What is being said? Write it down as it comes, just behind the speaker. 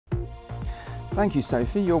Thank you,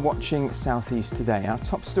 Sophie. You're watching South East Today. Our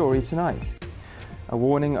top story tonight. A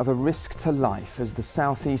warning of a risk to life as the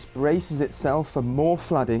South East braces itself for more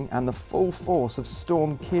flooding and the full force of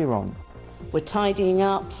Storm Ciarán. We're tidying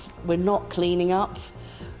up, we're not cleaning up.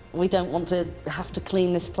 We don't want to have to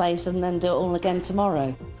clean this place and then do it all again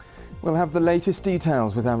tomorrow. We'll have the latest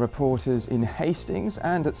details with our reporters in Hastings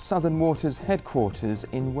and at Southern Water's headquarters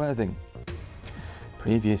in Worthing.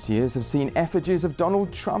 Previous years have seen effigies of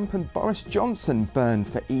Donald Trump and Boris Johnson burned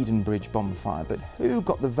for Edenbridge bonfire, but who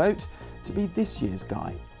got the vote to be this year's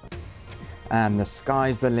guy? And the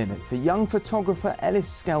sky's the limit for young photographer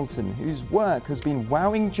Ellis Skelton, whose work has been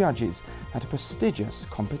wowing judges at a prestigious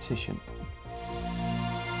competition.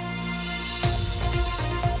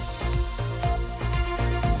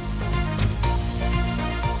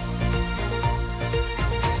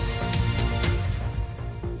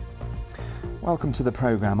 Welcome to the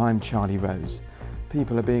programme. I'm Charlie Rose.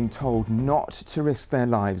 People are being told not to risk their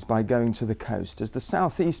lives by going to the coast as the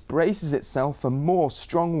southeast braces itself for more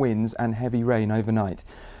strong winds and heavy rain overnight,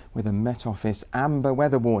 with a Met Office amber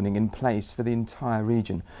weather warning in place for the entire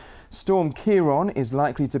region. Storm Ciarán is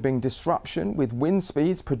likely to bring disruption, with wind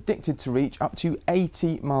speeds predicted to reach up to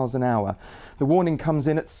 80 miles an hour. The warning comes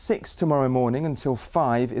in at 6 tomorrow morning until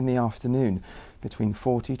 5 in the afternoon. Between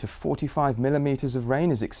 40 to 45 millimetres of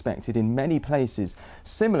rain is expected in many places,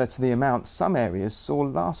 similar to the amount some areas saw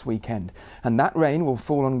last weekend. And that rain will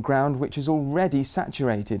fall on ground which is already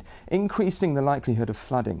saturated, increasing the likelihood of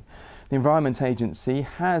flooding. The Environment Agency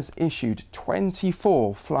has issued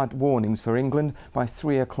 24 flood warnings for England by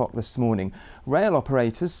 3 o'clock this morning. Rail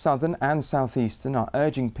operators, Southern and South Eastern, are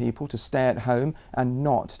urging people to stay at home and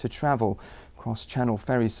not to travel. Cross-channel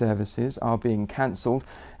ferry services are being cancelled,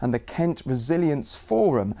 and the Kent Resilience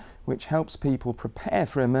Forum, which helps people prepare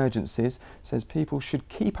for emergencies, says people should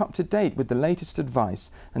keep up to date with the latest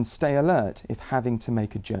advice and stay alert if having to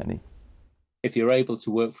make a journey. If you're able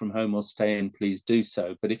to work from home or stay in, please do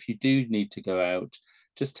so. But if you do need to go out,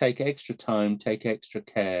 just take extra time, take extra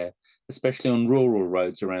care, especially on rural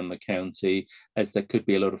roads around the county, as there could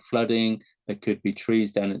be a lot of flooding, there could be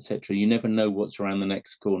trees down, etc. You never know what's around the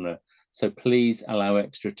next corner. So please allow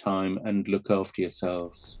extra time and look after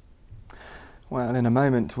yourselves. Well, in a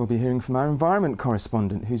moment we'll be hearing from our environment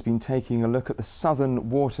correspondent who's been taking a look at the Southern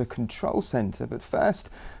Water Control Centre. But first,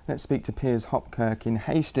 let's speak to Piers Hopkirk in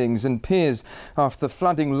Hastings. And Piers, after the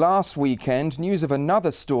flooding last weekend, news of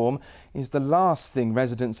another storm is the last thing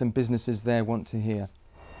residents and businesses there want to hear.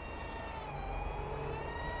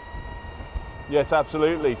 Yes,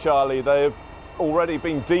 absolutely, Charlie. They've already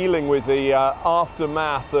been dealing with the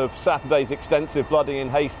aftermath of Saturday's extensive flooding in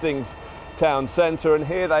Hastings town centre, and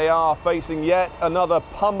here they are facing yet another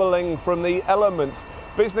pummeling from the elements.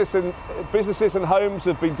 Businesses and homes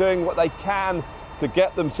have been doing what they can to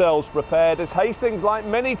get themselves prepared as Hastings, like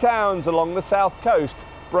many towns along the south coast,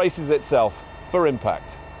 braces itself for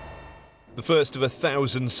impact. The first of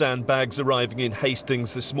 1,000 sandbags arriving in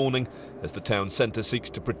Hastings this morning as the town centre seeks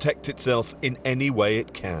to protect itself in any way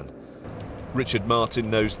it can. Richard Martin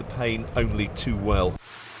knows the pain only too well.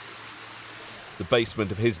 The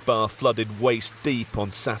basement of his bar flooded waist deep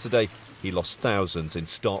on Saturday. He lost thousands in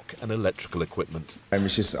stock and electrical equipment.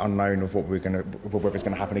 It's just unknown of whether it's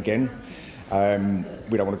going to happen again.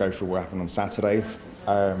 We don't want to go through what happened on Saturday,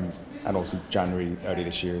 and obviously January early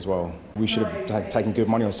this year as well. We should have taken good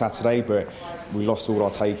money on Saturday, but we lost all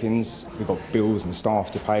our takings. We've got bills and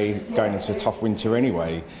staff to pay going into a tough winter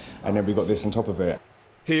anyway, and then we got this on top of it.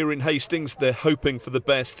 Here in Hastings, they're hoping for the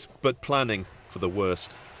best, but planning for the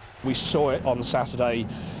worst. We saw it on Saturday.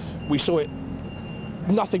 We saw it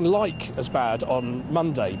nothing like as bad on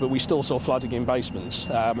Monday, but we still saw flooding in basements.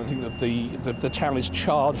 I think that the town is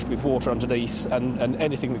charged with water underneath, and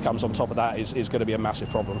anything that comes on top of that is going to be a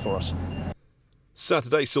massive problem for us.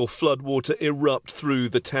 Saturday saw floodwater erupt through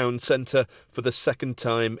the town centre for the second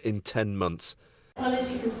time in 10 months. Well,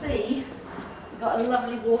 as you can see, we've got a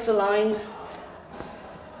lovely water line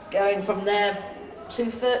going from there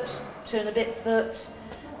 2 foot, 2 and a bit foot.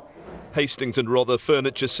 Hastings and Rother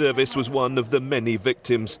Furniture Service was one of the many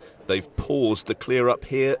victims. They've paused the clear up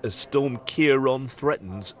here as Storm Ciarán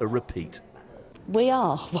threatens a repeat. We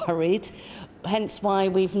are worried, hence why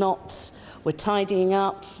we're tidying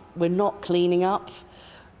up, we're not cleaning up.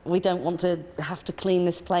 We don't want to have to clean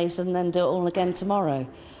this place and then do it all again tomorrow.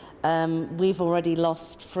 We've already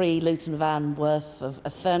lost 3 Luton van worth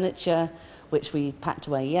of furniture, which we packed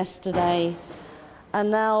away yesterday.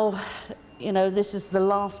 And now, you know, this is the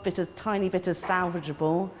last tiny bit of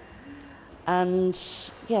salvageable. And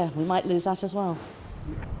yeah, we might lose that as well.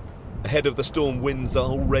 Ahead of the storm, winds are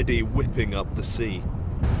already whipping up the sea.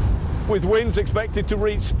 With winds expected to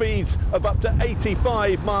reach speeds of up to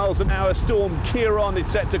 85 miles an hour, Storm Ciarán is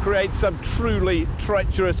set to create some truly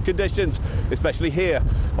treacherous conditions, especially here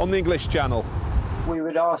on the English Channel. We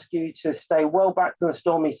would ask you to stay well back from the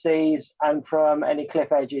stormy seas and from any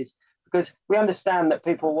cliff edges, because we understand that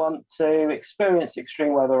people want to experience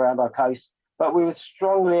extreme weather around our coast, but we would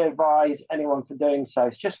strongly advise anyone from doing so.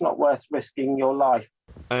 It's just not worth risking your life.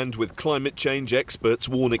 And with climate change, experts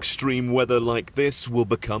warn extreme weather like this will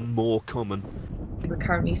become more common. We're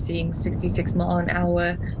currently seeing 66 mile an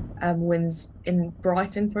hour winds in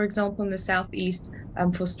Brighton, for example, in the southeast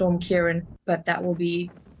for Storm Ciarán, but that will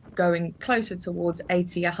be going closer towards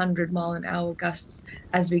 80, 100 mile an hour gusts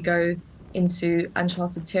as we go into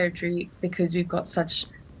uncharted territory, because we've got such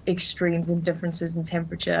extremes and differences in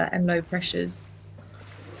temperature and low pressures.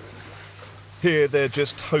 Here they're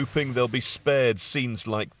just hoping they'll be spared scenes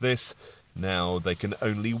like this. Now they can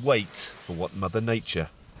only wait for what Mother Nature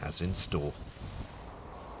has in store.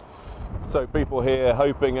 So people here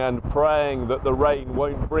hoping and praying that the rain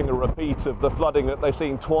won't bring a repeat of the flooding that they've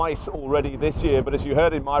seen twice already this year. But as you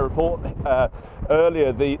heard in my report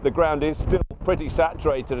earlier, the ground is still pretty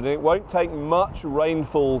saturated, and it won't take much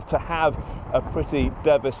rainfall to have a pretty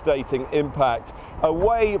devastating impact.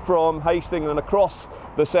 Away from Hastings and across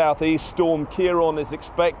the southeast, Storm Ciarán is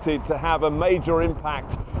expected to have a major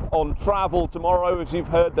impact on travel tomorrow. As you've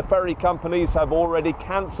heard, the ferry companies have already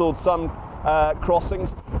cancelled some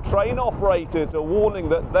crossings. Train operators are warning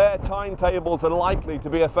that their timetables are likely to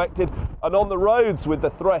be affected, and on the roads, with the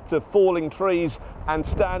threat of falling trees and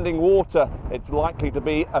standing water, it's likely to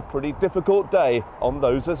be a pretty difficult day on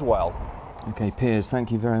those as well. OK, Piers,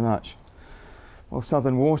 thank you very much. Well,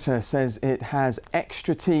 Southern Water says it has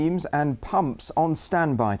extra teams and pumps on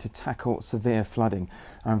standby to tackle severe flooding.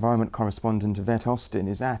 Our environment correspondent Yvette Austin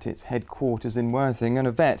is at its headquarters in Worthing, and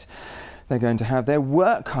Yvette, they're going to have their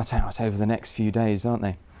work cut out over the next few days, aren't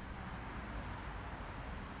they?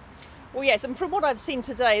 Well, yes, and from what I've seen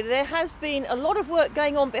today, there has been a lot of work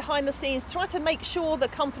going on behind the scenes, trying to make sure the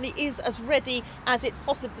company is as ready as it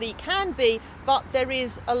possibly can be, but there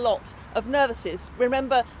is a lot of nervousness.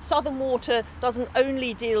 Remember, Southern Water doesn't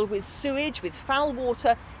only deal with sewage, with foul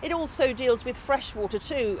water, it also deals with fresh water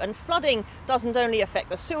too, and flooding doesn't only affect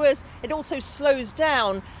the sewers, it also slows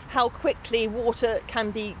down how quickly water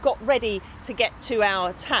can be got ready to get to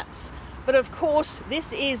our taps. But of course,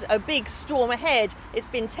 this is a big storm ahead. It's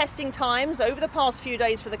been testing times over the past few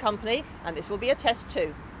days for the company, and this will be a test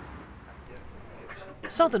too.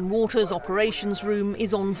 Southern Water's operations room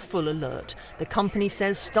is on full alert. The company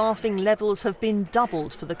says staffing levels have been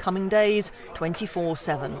doubled for the coming days,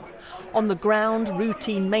 24/7. On the ground,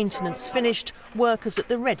 routine maintenance finished, workers at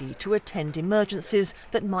the ready to attend emergencies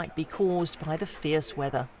that might be caused by the fierce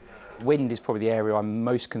weather. Wind is probably the area I'm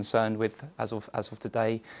most concerned with as of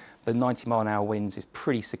today. The 90 mile an hour winds is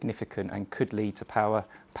pretty significant and could lead to power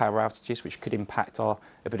outages, which could impact our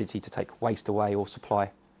ability to take waste away or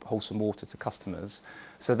supply wholesome water to customers.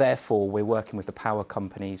 So therefore, we're working with the power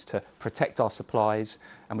companies to protect our supplies,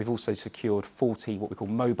 and we've also secured 40 what we call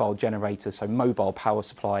mobile generators, so mobile power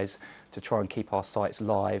supplies, to try and keep our sites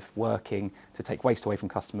live, working to take waste away from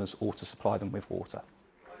customers or to supply them with water.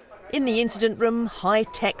 In the incident room,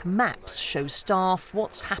 high-tech maps show staff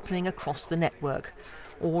what's happening across the network.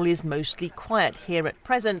 All is mostly quiet here at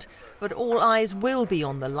present, but all eyes will be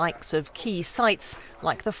on the likes of key sites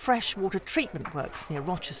like the freshwater treatment works near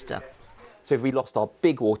Rochester. So if we lost our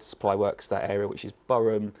big water supply works, that area, which is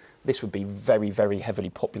Burham, this would be very, very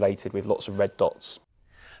heavily populated with lots of red dots.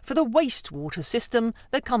 For the wastewater system,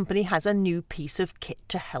 the company has a new piece of kit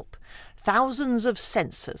to help. Thousands of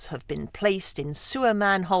sensors have been placed in sewer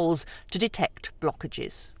manholes to detect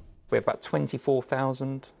blockages. We have about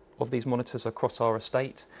 24,000 of these monitors across our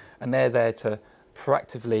estate, and they're there to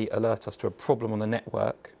proactively alert us to a problem on the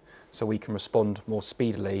network so we can respond more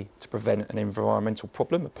speedily to prevent an environmental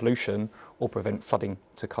problem, a pollution, or prevent flooding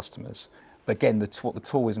to customers. But again, what the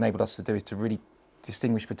tool has enabled us to do is to really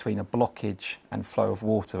distinguish between a blockage and flow of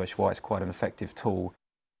water, which is why it's quite an effective tool.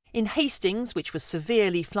 In Hastings, which was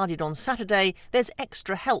severely flooded on Saturday, there's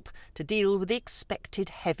extra help to deal with the expected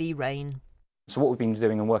heavy rain. So what we've been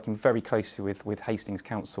doing and working very closely with Hastings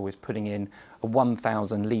Council is putting in a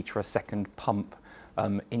 1,000 litre a second pump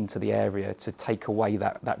into the area to take away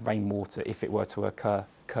that rainwater if it were to occur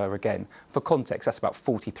again. For context, that's about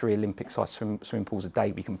 43 Olympic-sized swimming pools a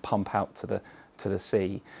day we can pump out to the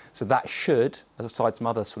sea. So that should, aside some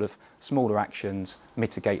other sort of smaller actions,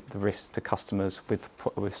 mitigate the risks to customers with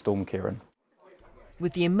Storm Ciarán.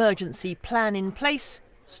 With the emergency plan in place,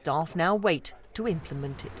 staff now wait to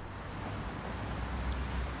implement it.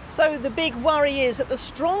 So the big worry is that the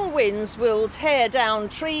strong winds will tear down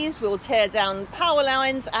trees, will tear down power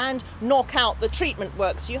lines and knock out the treatment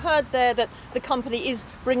works. You heard there that the company is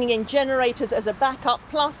bringing in generators as a backup,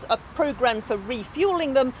 plus a programme for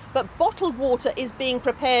refuelling them, but bottled water is being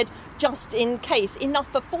prepared just in case.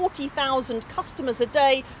 Enough for 40,000 customers a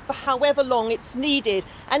day for however long it's needed.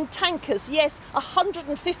 And tankers, yes,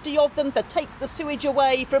 150 of them that take the sewage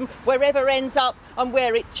away from wherever ends up and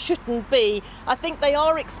where it shouldn't be. I think they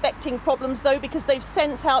are expecting problems though, because they've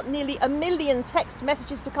sent out nearly 1 million text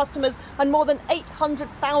messages to customers and more than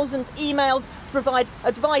 800,000 emails to provide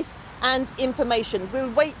advice and information. We'll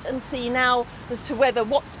wait and see now as to whether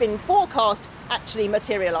what's been forecast actually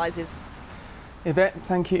materialises. Yvette,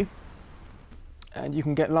 thank you. And you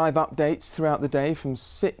can get live updates throughout the day from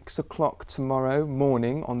 6 o'clock tomorrow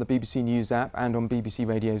morning on the BBC News app and on BBC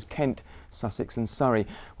Radio's Kent, Sussex and Surrey.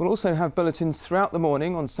 We'll also have bulletins throughout the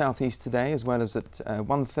morning on South East Today, as well as at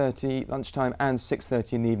 1:30 lunchtime and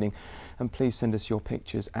 6:30 in the evening. And please send us your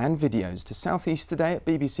pictures and videos to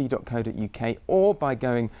southeasttoday@bbc.co.uk or by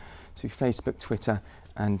going to Facebook, Twitter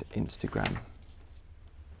and Instagram.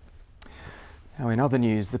 Now, in other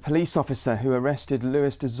news, the police officer who arrested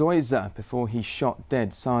Luis de Zoysa before he shot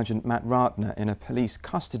dead Sergeant Matt Ratner in a police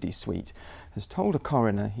custody suite has told a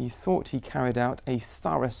coroner he thought he carried out a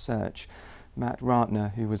thorough search. Matt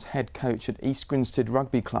Ratner, who was head coach at East Grinstead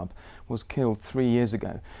Rugby Club, was killed 3 years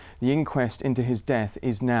ago. The inquest into his death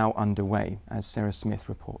is now underway, as Sarah Smith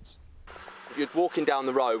reports. You're walking down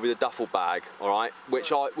the road with a duffel bag, all right,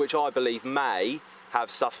 which I believe may have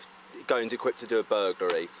stuff going to equipped to do a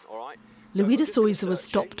burglary, all right? Luis de Zoysa was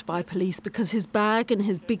stopped by police because his bag and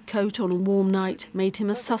his big coat on a warm night made him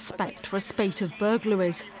a suspect for a spate of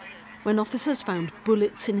burglaries. When officers found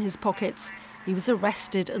bullets in his pockets, he was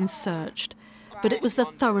arrested and searched. But it was the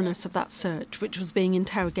thoroughness of that search which was being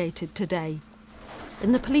interrogated today.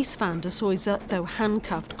 In the police van, de Zoysa, though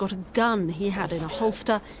handcuffed, got a gun he had in a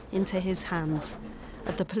holster into his hands.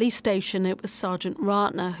 At the police station, it was Sergeant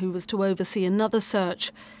Ratner who was to oversee another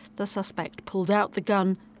search. The suspect pulled out the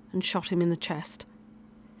gun and shot him in the chest.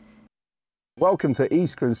 Welcome to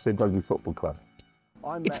East Grinstead Rugby Football Club.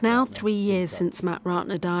 It's now 3 years since Matt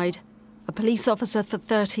Ratner died. A police officer for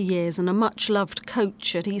 30 years and a much-loved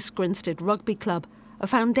coach at East Grinstead Rugby Club. A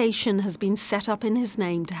foundation has been set up in his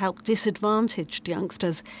name to help disadvantaged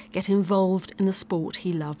youngsters get involved in the sport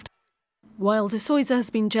he loved. While de Zoysa has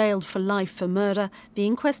been jailed for life for murder, the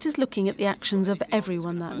inquest is looking at the actions of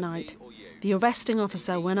everyone that night. The arresting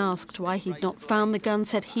officer, when asked why he'd not found the gun,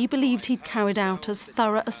 said he believed he'd carried out as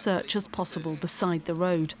thorough a search as possible beside the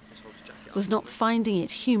road. Was not finding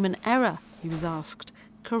it human error, he was asked.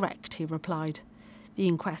 Correct, he replied. The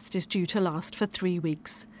inquest is due to last for 3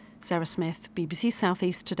 weeks. Sarah Smith, BBC South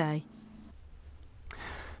East Today.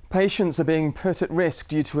 Patients are being put at risk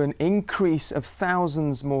due to an increase of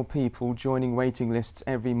thousands more people joining waiting lists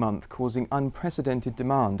every month, causing unprecedented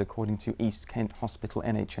demand, according to East Kent Hospital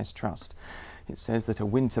NHS Trust. It says that a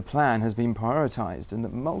winter plan has been prioritised and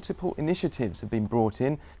that multiple initiatives have been brought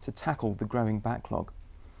in to tackle the growing backlog.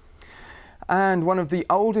 And one of the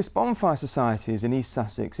oldest bonfire societies in East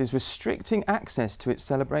Sussex is restricting access to its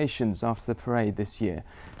celebrations after the parade this year.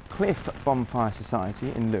 Cliff Bonfire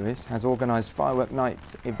Society in Lewes has organised firework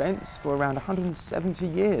night events for around 170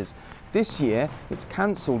 years. This year, it's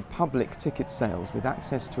cancelled public ticket sales, with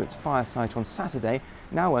access to its fire site on Saturday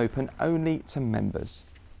now open only to members.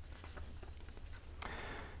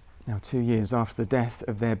 Now, 2 years after the death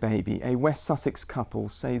of their baby, a West Sussex couple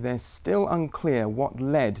say they're still unclear what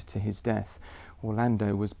led to his death.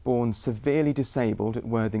 Orlando was born severely disabled at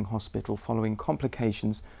Worthing Hospital following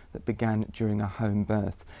complications that began during a home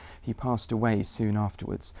birth. He passed away soon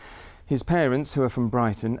afterwards. His parents, who are from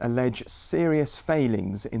Brighton, allege serious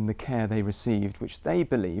failings in the care they received, which they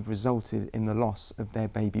believe resulted in the loss of their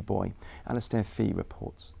baby boy. Alastair Fee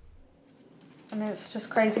reports. I mean, it's just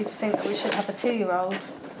crazy to think that we should have a 2-year-old.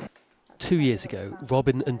 2 years ago,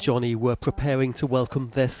 Robin and Johnny were preparing to welcome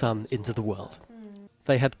their son into the world.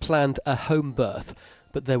 They had planned a home birth,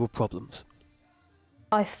 but there were problems.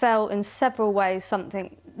 I felt in several ways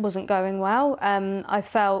something wasn't going well. I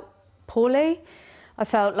felt poorly. I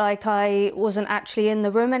felt like I wasn't actually in the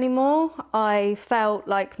room anymore. I felt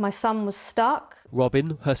like my son was stuck.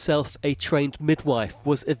 Robin, herself a trained midwife,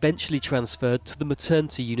 was eventually transferred to the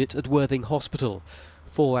maternity unit at Worthing Hospital.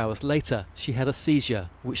 4 hours later, she had a seizure,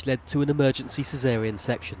 which led to an emergency caesarean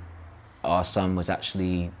section. Our son was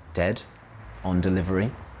actually dead on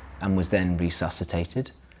delivery and was then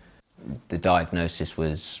resuscitated. The diagnosis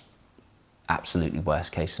was absolutely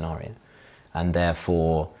worst case scenario, and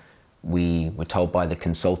therefore we were told by the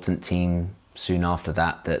consultant team soon after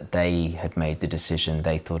that that they had made the decision.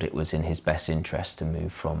 They thought it was in his best interest to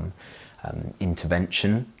move from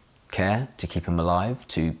intervention care to keep him alive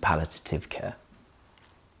to palliative care.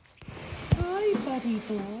 Hi, buddy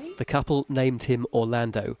boy. The couple named him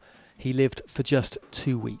Orlando. He lived for just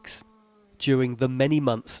 2 weeks. During the many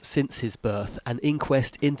months since his birth, an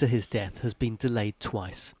inquest into his death has been delayed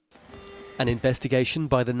twice. An investigation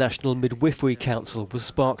by the National Midwifery Council was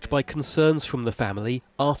sparked by concerns from the family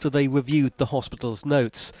after they reviewed the hospital's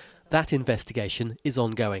notes. That investigation is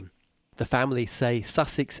ongoing. The family say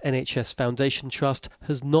Sussex NHS Foundation Trust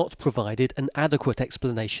has not provided an adequate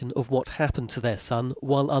explanation of what happened to their son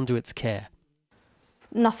while under its care.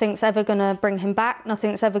 Nothing's ever going to bring him back,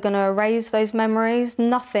 nothing's ever going to erase those memories,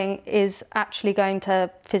 nothing is actually going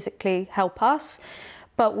to physically help us,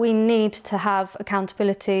 but we need to have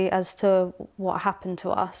accountability as to what happened to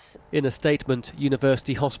us. In a statement,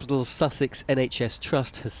 University Hospitals Sussex NHS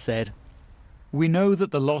Trust has said, "We know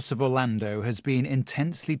that the loss of Orlando has been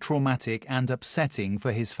intensely traumatic and upsetting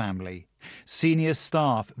for his family. Senior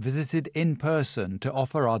staff visited in person to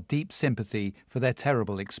offer our deep sympathy for their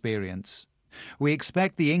terrible experience. We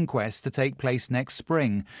expect the inquest to take place next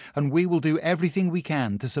spring, and we will do everything we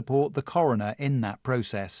can to support the coroner in that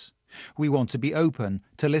process. We want to be open,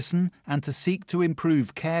 to listen, and to seek to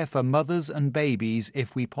improve care for mothers and babies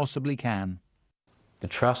if we possibly can." The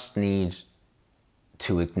Trust need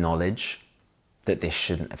to acknowledge that this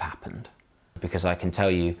shouldn't have happened, because I can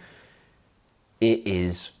tell you it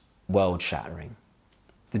is world-shattering.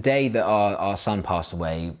 The day that our son passed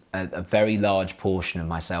away, a very large portion of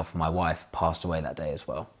myself and my wife passed away that day as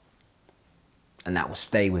well. And that will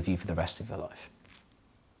stay with you for the rest of your life.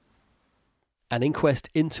 An inquest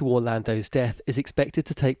into Orlando's death is expected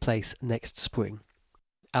to take place next spring.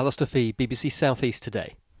 Alistair Fee, BBC South East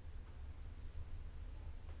Today.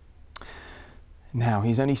 Now,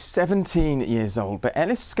 he's only 17 years old, but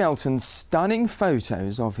Ellis Skelton's stunning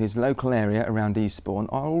photos of his local area around Eastbourne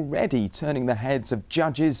are already turning the heads of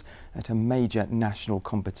judges at a major national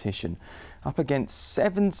competition. Up against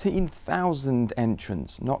 17,000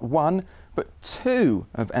 entrants, not one, but two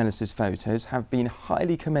of Ellis's photos have been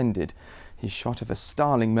highly commended. His shot of a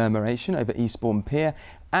starling murmuration over Eastbourne Pier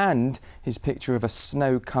and his picture of a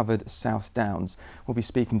snow-covered South Downs. We'll be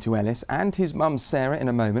speaking to Ellis and his mum Sarah in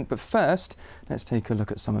a moment, but first, let's take a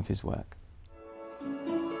look at some of his work.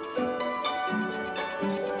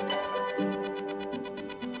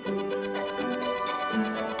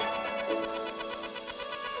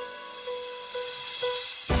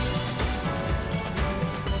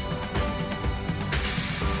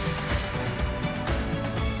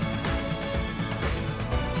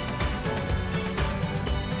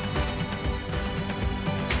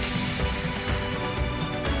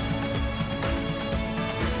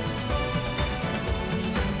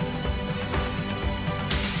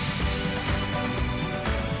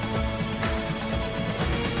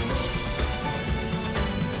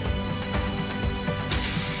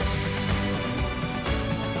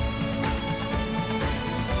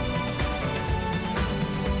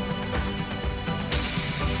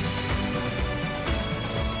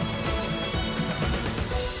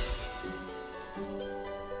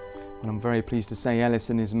 I'm very pleased to say Ellis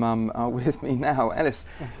and his mum are with me now. Ellis,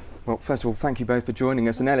 well, first of all, thank you both for joining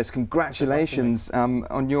us. And Ellis, congratulations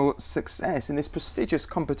on your success in this prestigious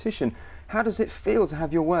competition. How does it feel to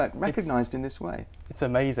have your work recognised in this way? It's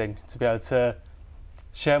amazing to be able to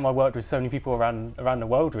share my work with so many people around the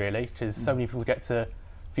world, really, because so many people get to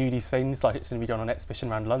view these things. Like, it's going to be done on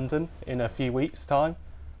exhibition around London in a few weeks' time.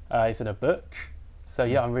 It's in a book. So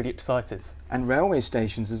yeah, I'm really excited. And railway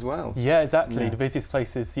stations as well. Yeah, exactly. Yeah. The busiest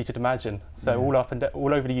places you could imagine. So all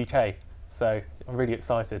over the UK. So I'm really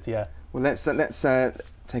excited. Yeah. Well, let's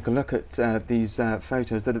take a look at these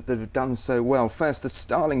photos that have done so well. First, the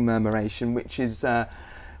starling murmuration, which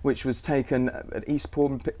was taken at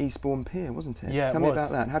Eastbourne Pier, wasn't it? Yeah. Tell me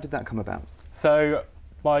about that. How did that come about? So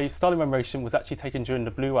my starling murmuration was actually taken during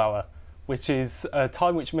the blue hour, which is a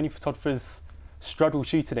time which many photographers struggle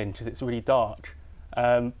shooting in because it's really dark.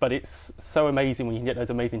 But it's so amazing when you can get those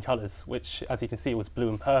amazing colours, which, as you can see, was blue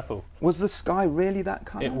and purple. Was the sky really that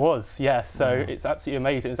colour? It was, yeah. So It's absolutely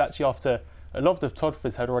amazing. It was actually after a lot of the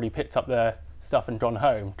photographers had already picked up their stuff and gone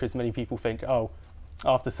home, because many people think, oh,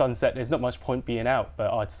 after sunset, there's not much point being out.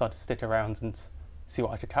 But I decided to stick around and see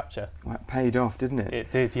what I could capture. Well, that paid off, didn't it?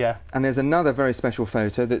 It did, yeah. And there's another very special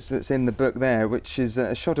photo that's in the book there, which is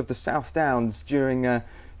a shot of the South Downs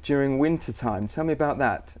during winter time. Tell me about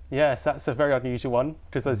that. Yes, that's a very unusual one,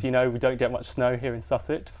 because as you know, we don't get much snow here in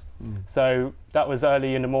Sussex. So that was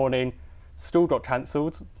early in the morning, school got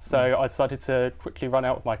cancelled, so I decided to quickly run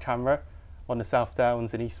out with my camera on the South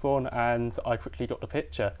Downs in Eastbourne, and I quickly got the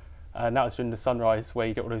picture. And that was during the sunrise, where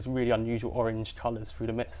you get all those really unusual orange colours through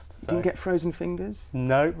the mist. So. Didn't get frozen fingers?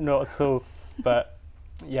 No, not at all. But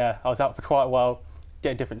yeah, I was out for quite a while,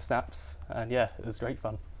 getting different snaps, and yeah, it was great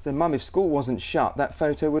fun. So, Mum, if school wasn't shut, that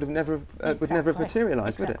photo would have never have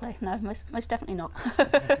materialised, would it? Exactly. No, most definitely not.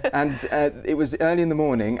 And it was early in the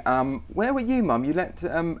morning. Where were you, Mum? You let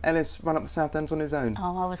Ellis run up the South Downs on his own?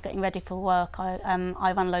 Oh, I was getting ready for work. I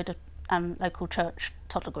run a load of local church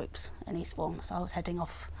toddler groups in Eastbourne, so I was heading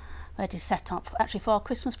off, ready to set up actually for our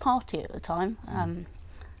Christmas party at the time.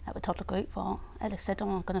 At the toddler group, well, Ellis said, "Oh,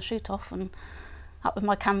 I'm going to shoot off," and up with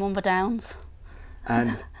my camera on the Downs.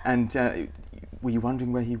 And were you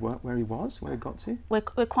wondering where he was, where he got to? We're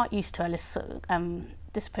quite used to Ellis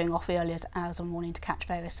disappearing off the earlier hours of the morning to catch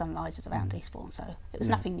various sunrises around Eastbourne, so it was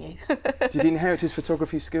nothing new. Did he inherit his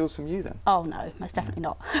photography skills from you then? Oh no, most definitely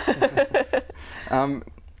not.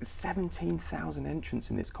 17,000 entrants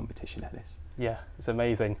in this competition, Ellis. Yeah, it's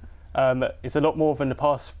amazing. It's a lot more than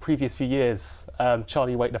the previous few years.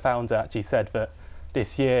 Charlie Waite, the founder, actually said that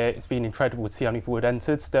this year it's been incredible to see how many people had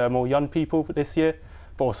entered. There are more young people this year,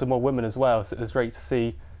 but also more women as well. So it was great to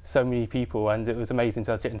see so many people, and it was amazing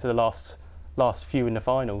to get into the last few in the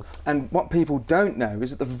finals. And what people don't know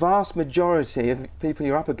is that the vast majority of people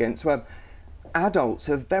you're up against were adults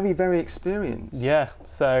who are very, very experienced. Yeah,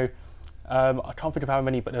 so I can't think of how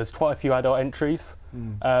many, but there's quite a few adult entries.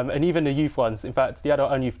 And even the youth ones. In fact, the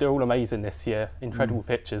adult and youth, they're all amazing this year. Incredible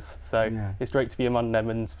pictures. So it's great to be among them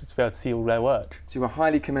and to be able to see all their work. So you were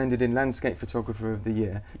highly commended in Landscape Photographer of the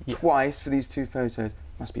Year twice for these two photos.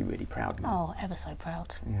 Must be really proud, man. Oh, ever so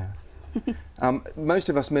proud. Yeah. Most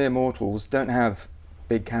of us mere mortals don't have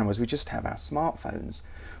big cameras. We just have our smartphones.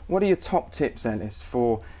 What are your top tips, Ellis,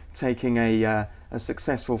 for taking a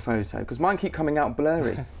successful photo? Because mine keep coming out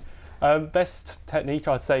blurry. Best technique,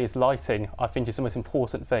 I'd say, is lighting. I think it's the most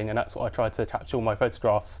important thing, and that's what I try to capture all my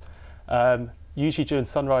photographs. Usually during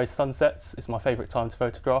sunrise, sunsets is my favourite time to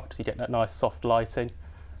photograph because you get that nice soft lighting.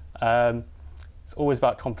 It's always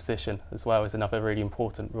about composition as well, is another really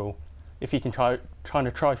important rule. If you can try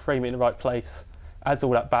frame it in the right place, adds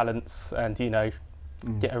all that balance, and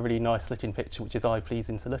get a really nice looking picture which is eye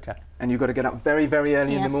pleasing to look at. And you've got to get up very, very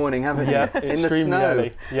early in the morning, haven't you? Yeah, in the snow.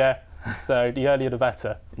 Early. Yeah. So the earlier the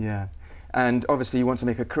better. Yeah, and obviously you want to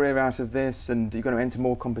make a career out of this, and you're going to enter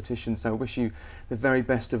more competitions, so I wish you the very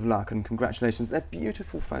best of luck and congratulations. They're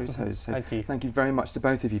beautiful photos. So thank you. Thank you very much to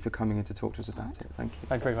both of you for coming in to talk to us about it. Thank you.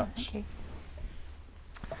 Thank you very much. Thank you.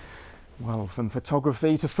 Well, from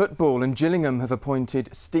photography to football, and Gillingham have appointed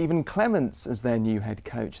Stephen Clements as their new head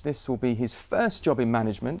coach. This will be his first job in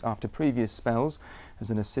management after previous spells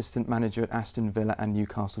as an assistant manager at Aston Villa and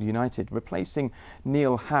Newcastle United. Replacing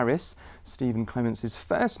Neil Harris, Stephen Clements'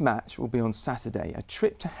 first match will be on Saturday, a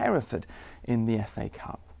trip to Hereford in the FA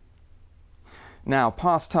Cup. Now,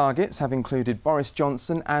 past targets have included Boris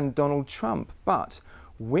Johnson and Donald Trump, but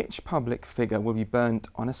which public figure will be burnt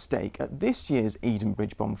on a stake at this year's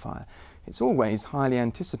Edenbridge bonfire? It's always highly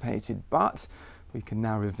anticipated, but we can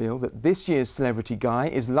now reveal that this year's celebrity guy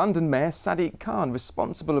is London Mayor Sadiq Khan,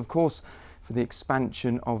 responsible, of course, for the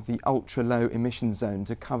expansion of the ultra-low emission zone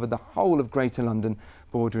to cover the whole of Greater London,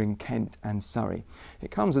 bordering Kent and Surrey.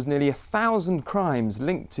 It comes as nearly 1,000 crimes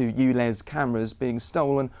linked to ULEZ cameras being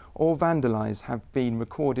stolen or vandalised have been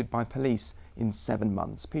recorded by police in 7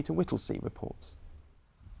 months. Peter Whittlesey reports.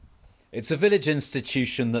 It's a village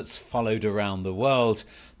institution that's followed around the world.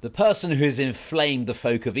 The person who has inflamed the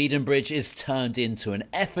folk of Edenbridge is turned into an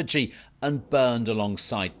effigy and burned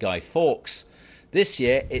alongside Guy Fawkes. This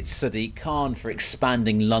year, it's Sadiq Khan for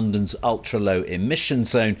expanding London's ultra-low emission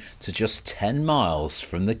zone to just 10 miles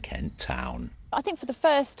from the Kent town. I think for the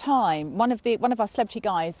first time, one of our celebrity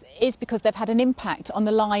guys is because they've had an impact on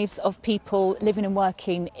the lives of people living and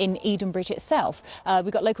working in Edenbridge itself.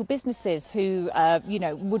 We've got local businesses who,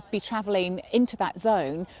 would be travelling into that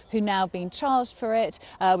zone who now being charged for it.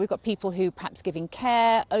 We've got people who perhaps giving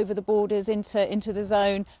care over the borders into the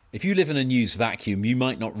zone. If you live in a news vacuum, you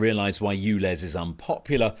might not realise why ULEZ is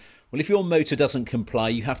unpopular. Well, if your motor doesn't comply,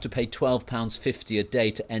 you have to pay £12.50 a day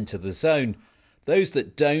to enter the zone. Those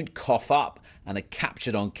that don't cough up and are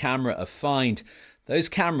captured on camera are fined. Those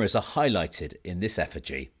cameras are highlighted in this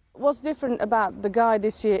effigy. What's different about the guy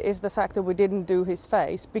this year is the fact that we didn't do his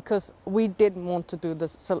face because we didn't want to do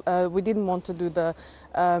the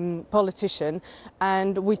politician,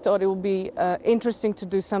 and we thought it would be interesting to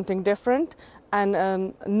do something different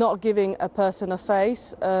and not giving a person a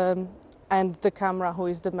face and the camera, who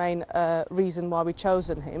is the main reason why we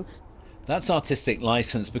chosen him. That's artistic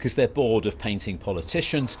licence because they're bored of painting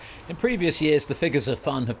politicians. In previous years, the figures of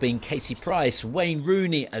fun have been Katie Price, Wayne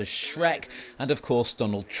Rooney as Shrek, and of course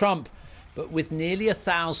Donald Trump. But with nearly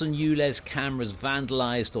 1,000 ULEZ cameras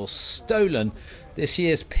vandalised or stolen, this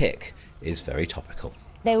year's pick is very topical.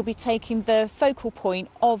 They will be taking the focal point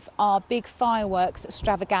of our big fireworks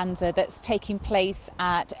extravaganza that's taking place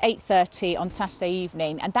at 8:30 on Saturday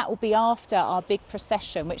evening, and that will be after our big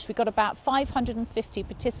procession, which we've got about 550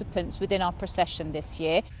 participants within our procession this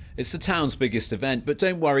year. It's the town's biggest event, but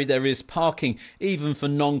don't worry, there is parking, even for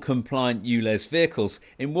non-compliant ULEZ vehicles,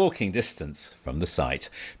 in walking distance from the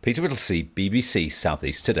site. Peter Whittlesey, BBC South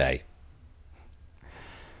East Today.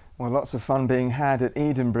 Well, lots of fun being had at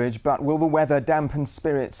Edenbridge, but will the weather dampen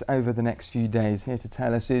spirits over the next few days? Here to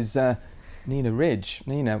tell us is Nina Ridge.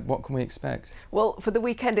 Nina, what can we expect? Well, for the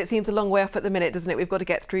weekend, it seems a long way off at the minute, doesn't it? We've got to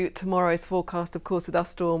get through tomorrow's forecast, of course, with our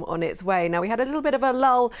storm on its way. Now, we had a little bit of a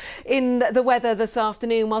lull in the weather this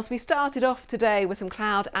afternoon, whilst we started off today with some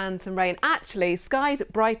cloud and some rain. Actually, skies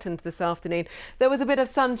brightened this afternoon. There was a bit of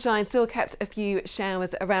sunshine, still kept a few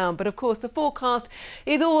showers around. But of course, the forecast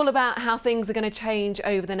is all about how things are going to change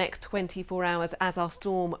over the next 24 hours as our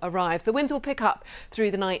storm arrives. The winds will pick up through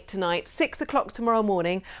the night tonight. 6 o'clock tomorrow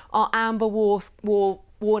morning, our amber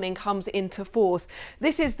warning comes into force.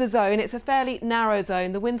 This is the zone. It's a fairly narrow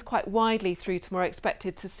zone. The wind's quite widely through tomorrow,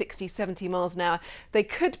 expected to 60-70 miles an hour. They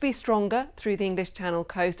could be stronger through the English Channel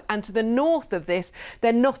coast, and to the north of this,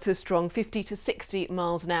 they're not as strong, 50 to 60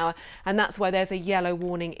 miles an hour, and that's why there's a yellow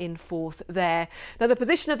warning in force there. Now, the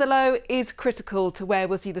position of the low is critical to where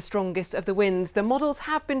we'll see the strongest of the winds. The models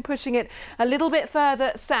have been pushing it a little bit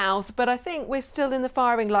further south, but I think we're still in the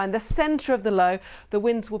firing line. The centre of the low, the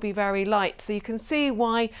winds will be very light, so you can see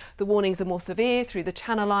why the warnings are more severe through the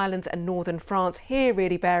Channel Islands and northern France, here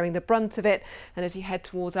really bearing the brunt of it, and as you head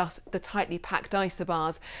towards us, the tightly packed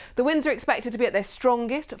isobars. The winds are expected to be at their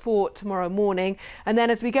strongest for tomorrow morning, and then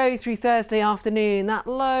as we go through Thursday afternoon, that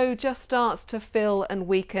low just starts to fill and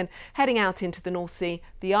weaken. Heading out into the North Sea,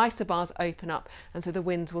 the isobars open up, and so the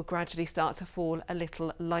winds will gradually start to fall a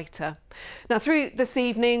little lighter. Now, through this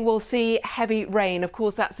evening, we'll see heavy rain. Of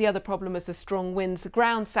course, that's the other problem, as the strong winds, the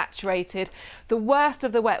ground saturated. The worst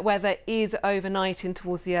of the wet weather is overnight in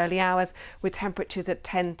towards the early hours, with temperatures at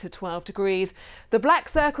 10 to 12 degrees. The black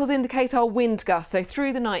circles indicate our wind gusts, so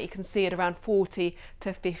through the night you can see it around 40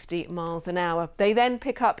 to 50 miles an hour. They then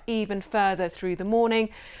pick up even further through the morning.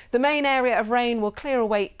 The main area of rain will clear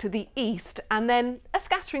away to the east, and then a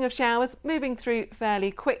scattering of showers moving through fairly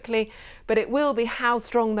quickly, but it will be how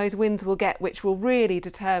strong those winds will get which will really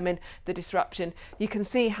determine the disruption. You can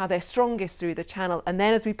see how they're strongest through the channel, and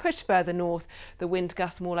then as we push further north, the wind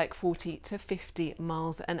gusts more like 40 to 50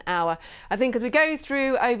 miles an hour. I think as we go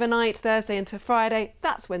through overnight, Thursday into Friday,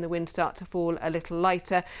 that's when the winds start to fall a little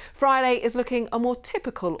lighter. Friday is looking a more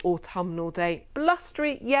typical autumnal day.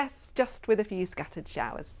 Blustery, yes, just with a few scattered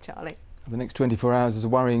showers. Charlie. The next 24 hours is a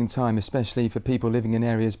worrying time, especially for people living in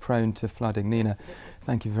areas prone to flooding. Nina,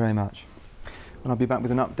 thank you very much. Well, I'll be back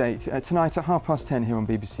with an update tonight at 10:30 here on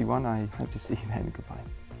BBC One. I hope to see you then.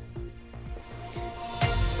 Goodbye.